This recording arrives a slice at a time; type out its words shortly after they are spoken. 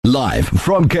Live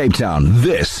from Cape Town,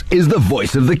 this is the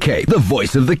Voice of the Cape. The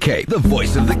Voice of the Cape. The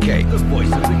Voice of the Cape. The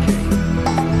Voice of the Cape.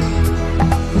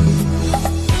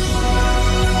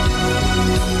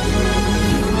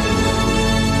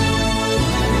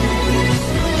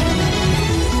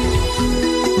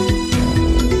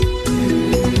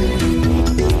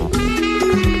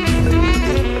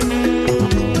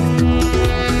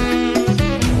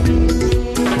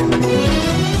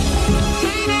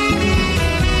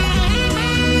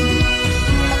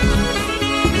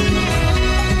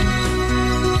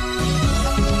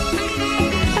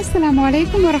 Assalamu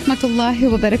alaikum wa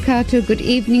rahmatullahi wa barakatuh. Good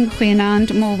evening, Khwenand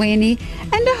Morweni,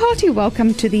 and a hearty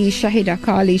welcome to the Shahida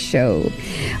Kali Show.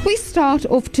 We start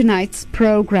off tonight's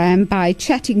program by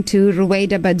chatting to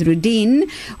Ruwaida Badruddin,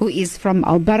 who is from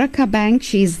Albaraka Bank.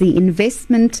 She is the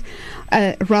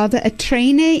a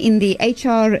trainer in the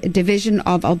HR division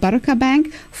of Albaraka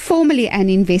Bank, formerly an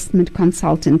investment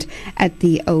consultant at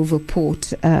the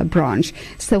Overport branch.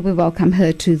 So we welcome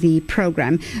her to the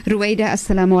program. Ruwaida,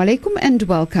 assalamu alaikum, and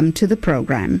welcome to the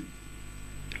program.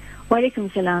 Wa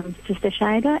alaikum salam, Sister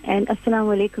Shahida, and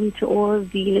assalamu alaikum to all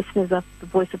the listeners of the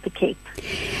Voice of the Cape.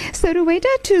 So,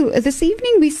 Ruwaida, this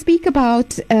evening we speak about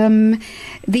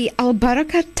the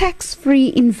Albaraka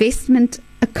tax-free investment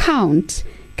account.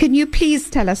 Can you please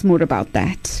tell us more about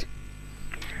that?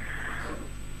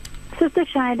 Sister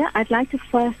Shahida, I'd like to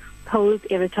first pose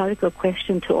a rhetorical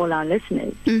question to all our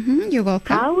listeners. You're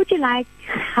welcome. How would you like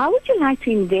to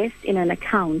invest in an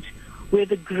account where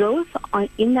the growth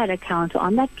in that account or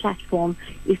on that platform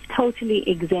is totally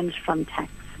exempt from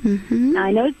tax? Now,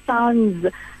 I know it sounds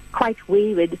quite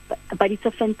wayward, but it's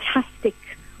a fantastic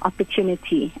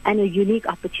opportunity and a unique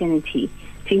opportunity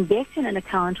to invest in an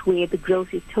account where the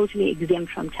growth is totally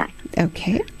exempt from tax.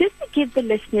 Okay. Just to give the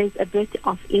listeners a bit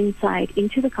of insight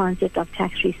into the concept of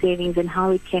tax-free savings and how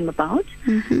it came about,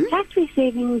 tax-free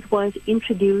savings was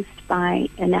introduced by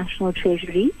a national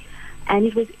treasury, and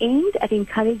it was aimed at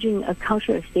encouraging a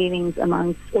culture of savings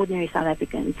amongst ordinary South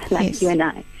Africans like you and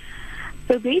I.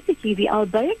 So basically, the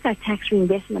Albaraka tax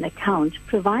reinvestment account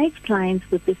provides clients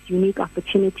with this unique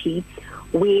opportunity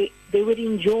where they would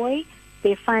enjoy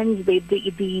their funds,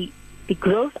 the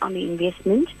growth on the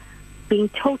investment being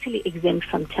totally exempt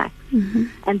from tax.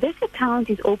 And this account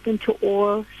is open to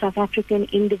all South African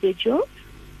individuals.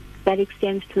 That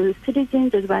extends to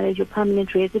citizens as well as your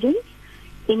permanent residents,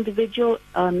 individual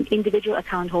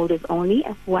account holders only,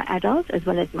 who are adults as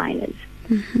well as minors.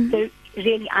 So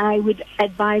really, I would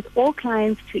advise all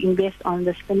clients to invest on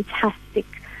this fantastic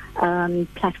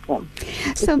platform.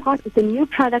 It's a new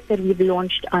product that we've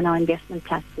launched on our investment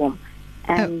platform.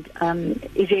 And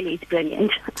it's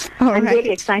brilliant. I'm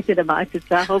really excited about it,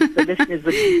 so I hope the listeners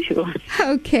will be too.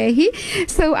 Okay.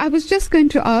 So I was just going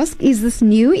to ask, is this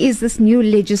new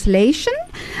legislation?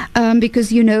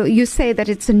 Because, you say that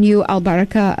it's a new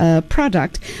Albaraka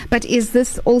product, but is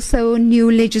this also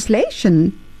new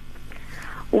legislation?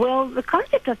 Well, the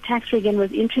concept of tax-free again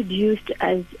was introduced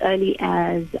as early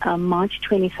as March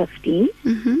 2015.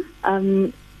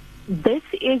 This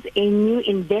is a new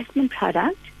investment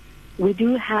product.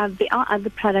 There are other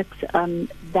products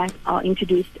that are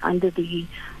introduced under the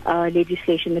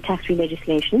legislation, the tax-free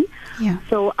legislation.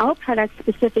 So our product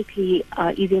specifically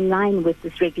is in line with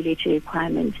this regulatory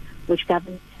requirement, which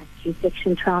governs tax-free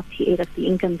Section 12T8 of the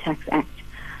Income Tax Act.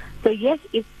 So yes,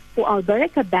 it's for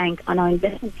Albaraka Bank on our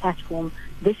investment platform.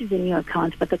 This is a new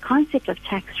account, but the concept of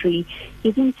tax-free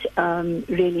isn't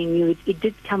really new. It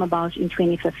did come about in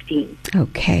 2015.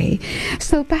 Okay.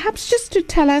 So perhaps just to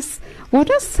tell us,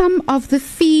 what are some of the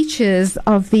features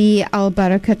of the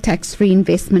Albaraka tax-free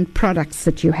investment products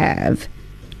that you have?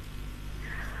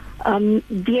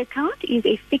 The account is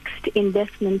a fixed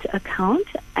investment account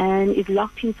and is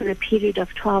locked in for a period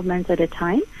of 12 months at a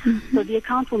time. So the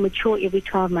account will mature every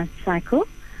 12-month cycle.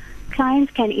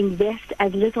 Clients can invest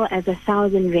as little as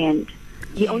 1,000 rand.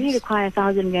 You only require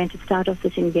 1,000 rand to start off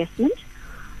this investment.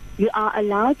 You are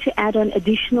allowed to add on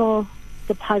additional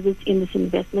deposits in this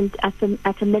investment at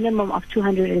a minimum of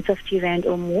 250 rand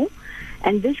or more,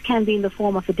 and this can be in the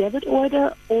form of a debit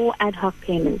order or ad hoc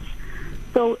payments.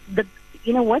 So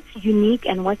what's unique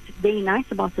and what's very nice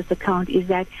about this account is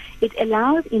that it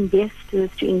allows investors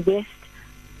to invest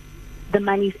the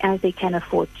monies as they can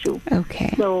afford to.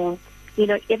 Okay. So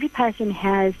every person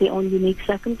has their own unique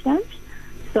circumstance.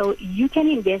 So you can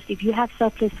invest, if you have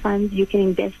surplus funds, you can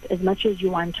invest as much as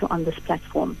you want to on this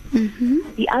platform.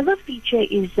 The other feature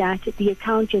is that the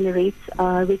account generates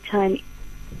a return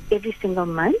every single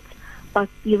month, but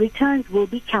the returns will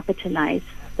be capitalized.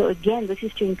 So again, this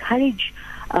is to encourage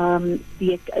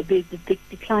the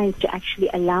clients to actually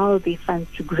allow the funds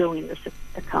to grow in this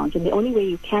account. And the only way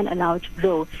you can allow it to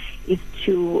grow is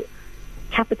to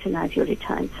capitalize your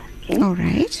returns. Okay? All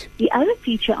right. The other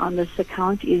feature on this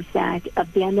account is that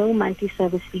there are no monthly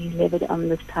service fees levied on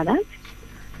this product.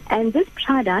 And this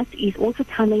product is also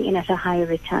coming in at a higher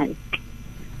return.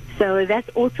 So that's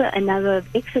also another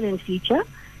excellent feature.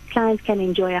 Clients can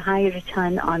enjoy a higher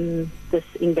return on this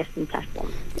investment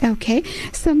platform. Okay.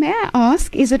 So may I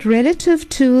ask, is it relative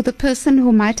to the person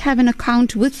who might have an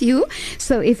account with you?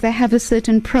 So if they have a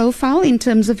certain profile in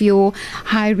terms of your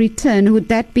high return, could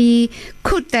that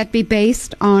be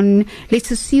based on,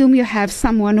 let's assume you have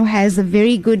someone who has a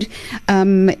very good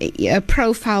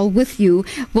profile with you.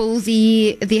 Will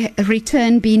the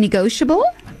return be negotiable?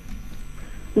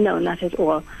 No, not at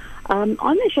all. On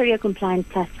the Sharia compliant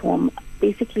platform,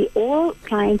 basically all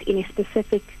clients in a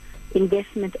specific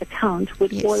investment account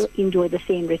would all enjoy the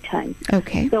same return.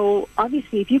 Okay. So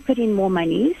obviously if you put in more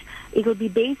monies, it will be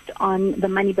based on the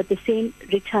money, but the same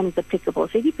return is applicable.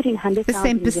 So if you put in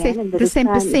 100,000 the same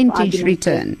percentage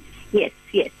return. Yes,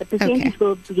 the percentage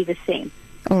will be the same.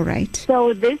 All right.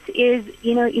 So this is,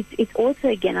 it's also,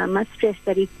 again, I must stress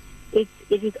that it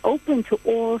is open to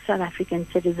all South African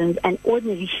citizens and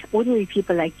ordinary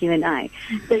people like you and I.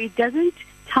 So it doesn't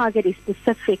target a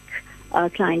specific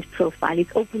client profile.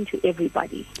 It's open to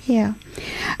everybody. Yeah.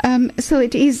 So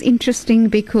it is interesting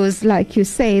because, like you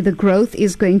say, the growth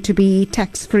is going to be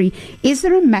tax-free. Is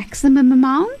there a maximum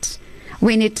amount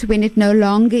when it no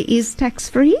longer is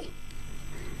tax-free?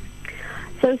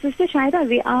 So, Sister Shaida,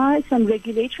 there are some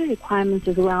regulatory requirements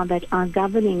as well that are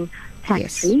governing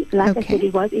tax-free. Yes. Like I said,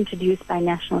 it was introduced by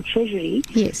National Treasury.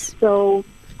 Yes. So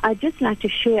I'd just like to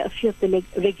share a few of the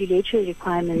regulatory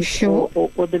requirements Sure.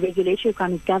 or the regulatory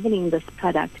requirements governing this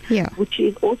product, which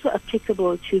is also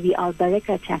applicable to the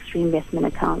Albaraka tax-free investment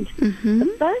account. Mm-hmm. The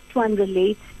first one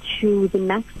relates to the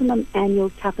maximum annual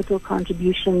capital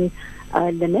contribution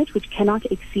limit, which cannot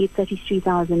exceed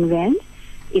 33,000 Rand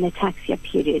in a tax year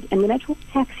period. And when I talk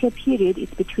tax year period,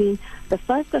 it's between the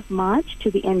 1st of March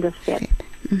to the end of Feb.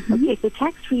 Mm-hmm. Okay, so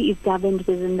tax-free is governed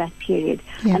within that period,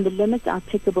 and the limits are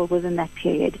applicable within that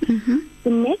period. Mm-hmm. The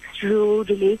next rule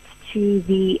relates to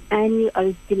the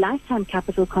lifetime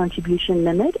capital contribution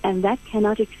limit, and that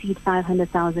cannot exceed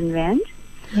 500,000 Rand.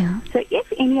 Yeah. So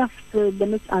if any of the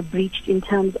limits are breached in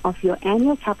terms of your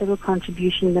annual capital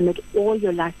contribution limit or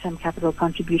your lifetime capital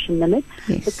contribution limit,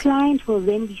 the client will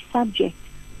then be subject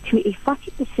to a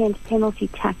 40% penalty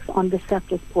tax on the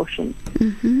surplus portion.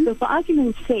 Mm-hmm. So for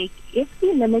argument's sake, if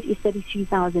the limit is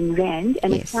 33,000 Rand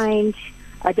and a client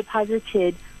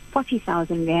deposited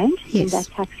 40,000 Rand in that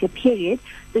tax year period,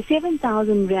 the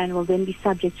 7,000 Rand will then be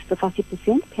subject to the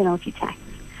 40% penalty tax.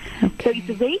 Okay. So it's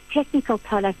a very technical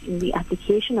product in the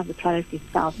application of the product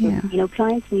itself. So,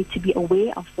 clients need to be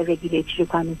aware of the regulatory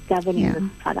requirements governing this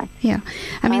product. Yeah,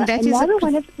 I mean that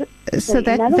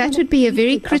that would be a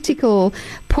very critical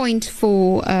point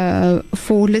for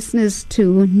listeners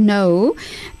to know,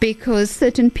 because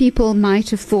certain people might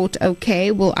have thought,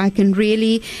 okay, well, I can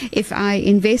really, if I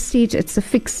invest it's a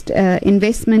fixed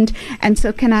investment, and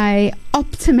so can I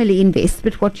optimally invest?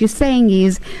 But what you're saying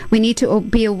is we need to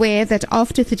be aware that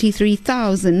after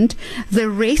 33,000, the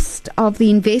rest of the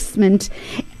investment,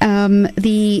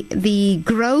 the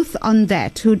growth on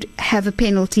that would have a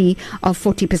penalty of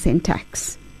 40%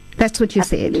 tax. That's what you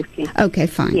said. Okay,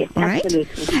 fine. Yes, all right.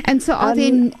 absolutely. And so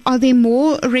are there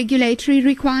more regulatory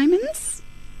requirements?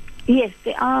 Yes,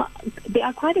 there are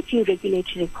quite a few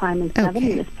regulatory requirements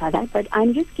governing this product, but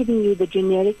I'm just giving you the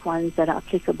generic ones that are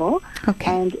applicable.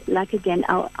 Okay. And like again,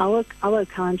 our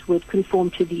account would conform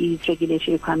to these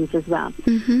regulatory requirements as well.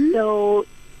 Mm-hmm. So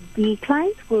the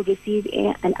clients will receive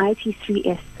an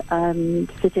IT3S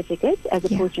certificate as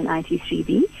opposed to an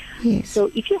IT3B. Yes.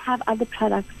 So if you have other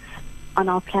products on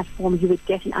our platform, you would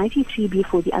get an IT3B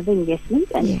for the other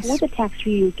investments, and for the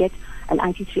tax-free, you get an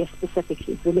IT3S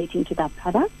specifically relating to that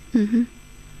product. Mm-hmm.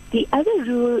 The other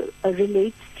rule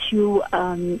relates to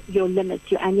your limits,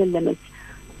 your annual limits.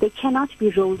 They cannot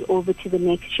be rolled over to the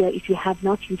next year if you have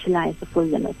not utilized the full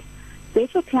limit. So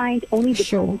if a client only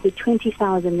deposited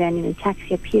 20,000 Rand in a tax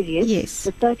year period,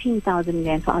 the 13,000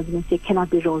 Rand, for argument's sake, cannot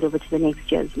be rolled over to the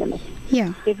next year's limit.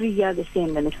 Yeah. Every year the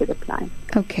same limit would apply.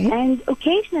 Okay. And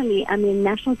occasionally,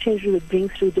 National Treasury would bring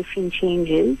through different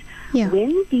changes. Yeah.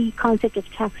 When the concept of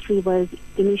tax-free was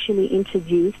initially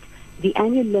introduced, the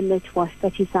annual limit was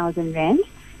 30,000 Rand.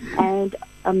 And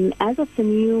as of the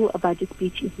new budget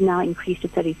speech, it's now increased to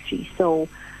 33. So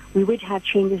we would have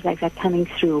changes like that coming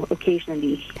through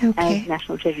occasionally as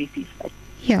National Treasury sees fit.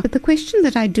 Yeah, but the question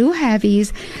that I do have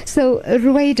is, so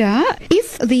Ruwaida,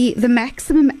 if the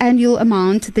maximum annual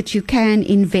amount that you can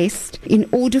invest in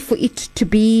order for it to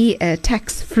be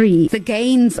tax-free, the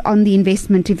gains on the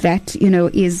investment, if that,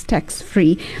 is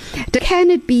tax-free, can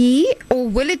it be, or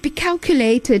will it be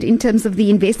calculated in terms of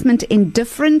the investment in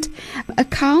different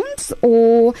accounts,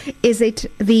 or is it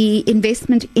the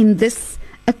investment in this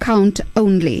account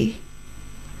only?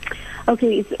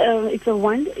 Okay,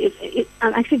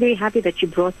 I'm actually very happy that you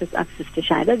brought this up, Sister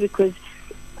Shaida, because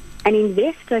an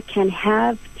investor can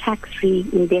have tax-free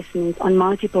investments on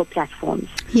multiple platforms.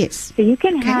 Yes. So you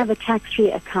can have a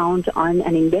tax-free account on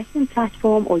an investment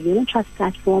platform or unit trust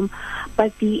platform,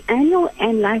 but the annual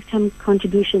and lifetime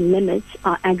contribution limits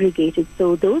are aggregated.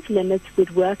 So those limits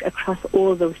would work across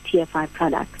all those Tier 5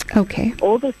 products. Okay.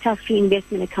 All those tax-free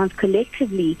investment accounts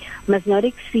collectively must not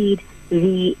exceed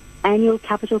the annual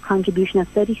capital contribution of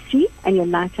 33 and your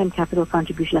lifetime capital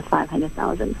contribution of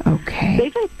 500,000. Okay. So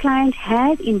if a client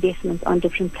has investments on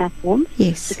different platforms,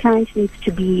 yes, the client needs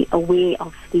to be aware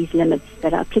of these limits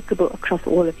that are applicable across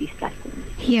all of these platforms.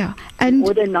 Yeah. And in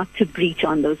order not to breach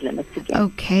on those limits again.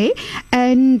 Okay.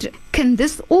 And can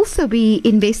this also be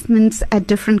investments at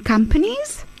different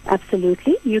companies?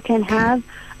 Absolutely. You can have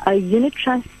a unit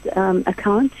trust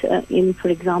account in, for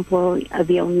example,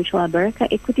 the Old Mutual Albaraka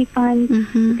Equity Fund.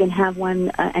 You can have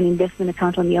an investment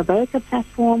account on the Albaraka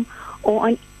platform or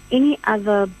on any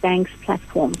other bank's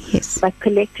platform. Yes. But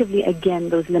collectively, again,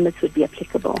 those limits would be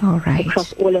applicable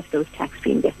across all of those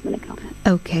tax-free investment accounts.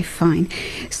 Okay, fine.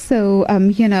 So,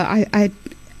 I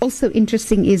also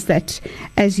interesting is that,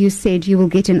 as you said, you will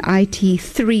get an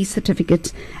IT3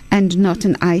 certificate and not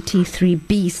an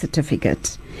IT3B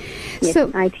certificate. Yes, so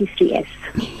IT3S.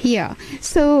 Yeah.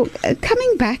 So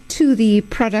coming back to the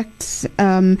products,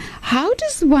 how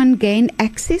does one gain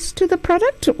access to the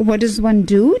product? What does one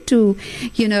do to,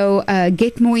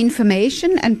 get more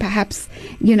information and perhaps,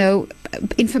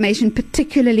 information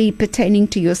particularly pertaining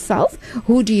to yourself?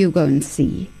 Who do you go and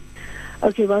see?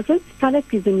 Okay, well, this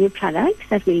product is a new product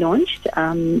that we launched.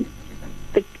 The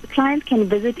client can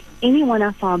visit any one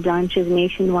of our branches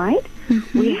nationwide.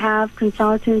 We have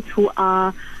consultants who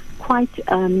are quite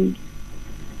au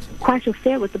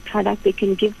fait with the product. They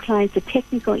can give clients the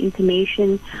technical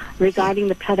information regarding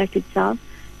the product itself.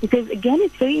 Because, again,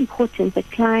 it's very important that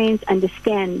clients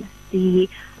understand the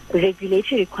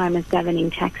regulatory requirements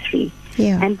governing tax-free.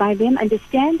 Yeah. And by them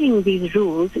understanding these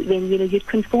rules, then you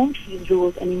conform to these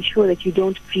rules and ensure that you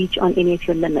don't breach on any of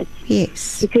your limits.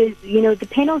 Yes. Because, the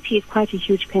penalty is quite a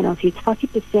huge penalty. It's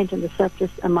 40% on the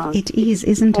surplus amount. It is,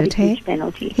 isn't it? A huge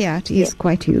penalty. Yeah, it is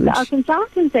quite huge. So our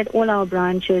consultants at all our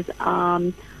branches are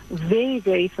very,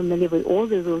 very familiar with all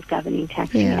the rules governing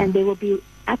taxing, and they will be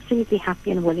absolutely happy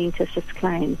and willing to assist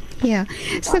clients. Yeah.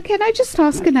 So can I just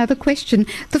ask another question?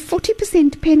 The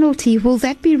 40% penalty, will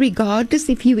that be regardless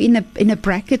if you're in a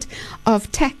bracket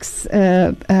of tax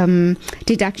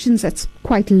deductions that's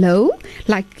quite low,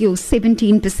 like your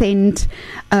 17%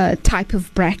 type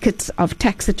of bracket of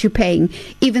tax that you're paying?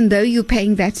 Even though you're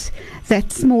paying that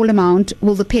small amount,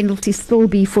 will the penalty still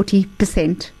be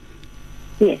 40%?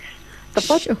 Yes. The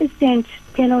 40%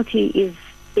 penalty is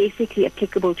basically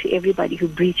applicable to everybody who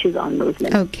breaches on those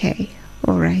limits. Okay.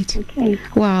 All right. Okay.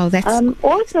 Wow, that's...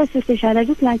 Also, Sister Shad, I'd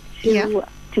just like to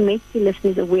make the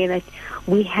listeners aware that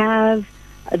we have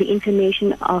the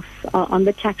information on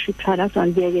the tax-free product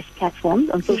on various platforms,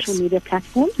 on social media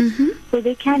platforms. So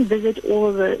they can visit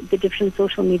all the different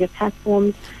social media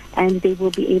platforms, and they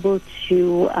will be able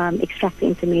to extract the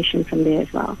information from there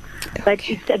as well. Okay. But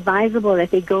it's advisable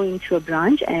that they go into a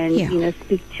branch and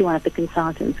speak to one of the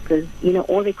consultants, because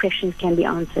all their questions can be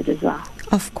answered as well.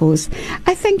 Of course.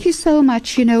 I thank you so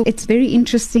much. It's very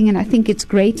interesting, and I think it's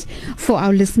great for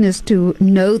our listeners to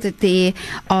know that there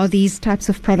are these types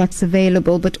of products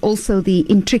available, but also the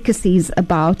intricacies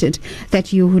about it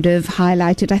that you would have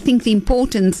highlighted. I think the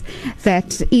importance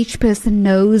that each person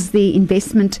knows the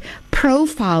investment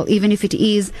profile, even if it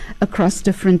is across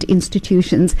different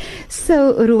institutions.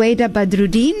 So, Ruwaida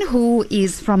Badruddin, who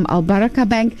is from Albaraka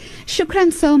Bank,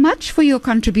 shukran so much for your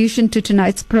contribution to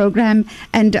tonight's program,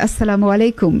 and assalamu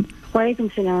alaikum. Wa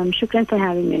alaikum salam. Shukran for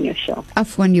having me on your show.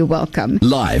 Afwan, you're welcome.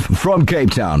 Live from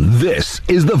Cape Town, this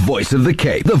is the Voice of the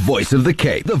Cape. The Voice of the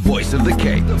Cape. The Voice of the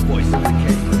Cape. The Voice of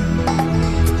the Cape.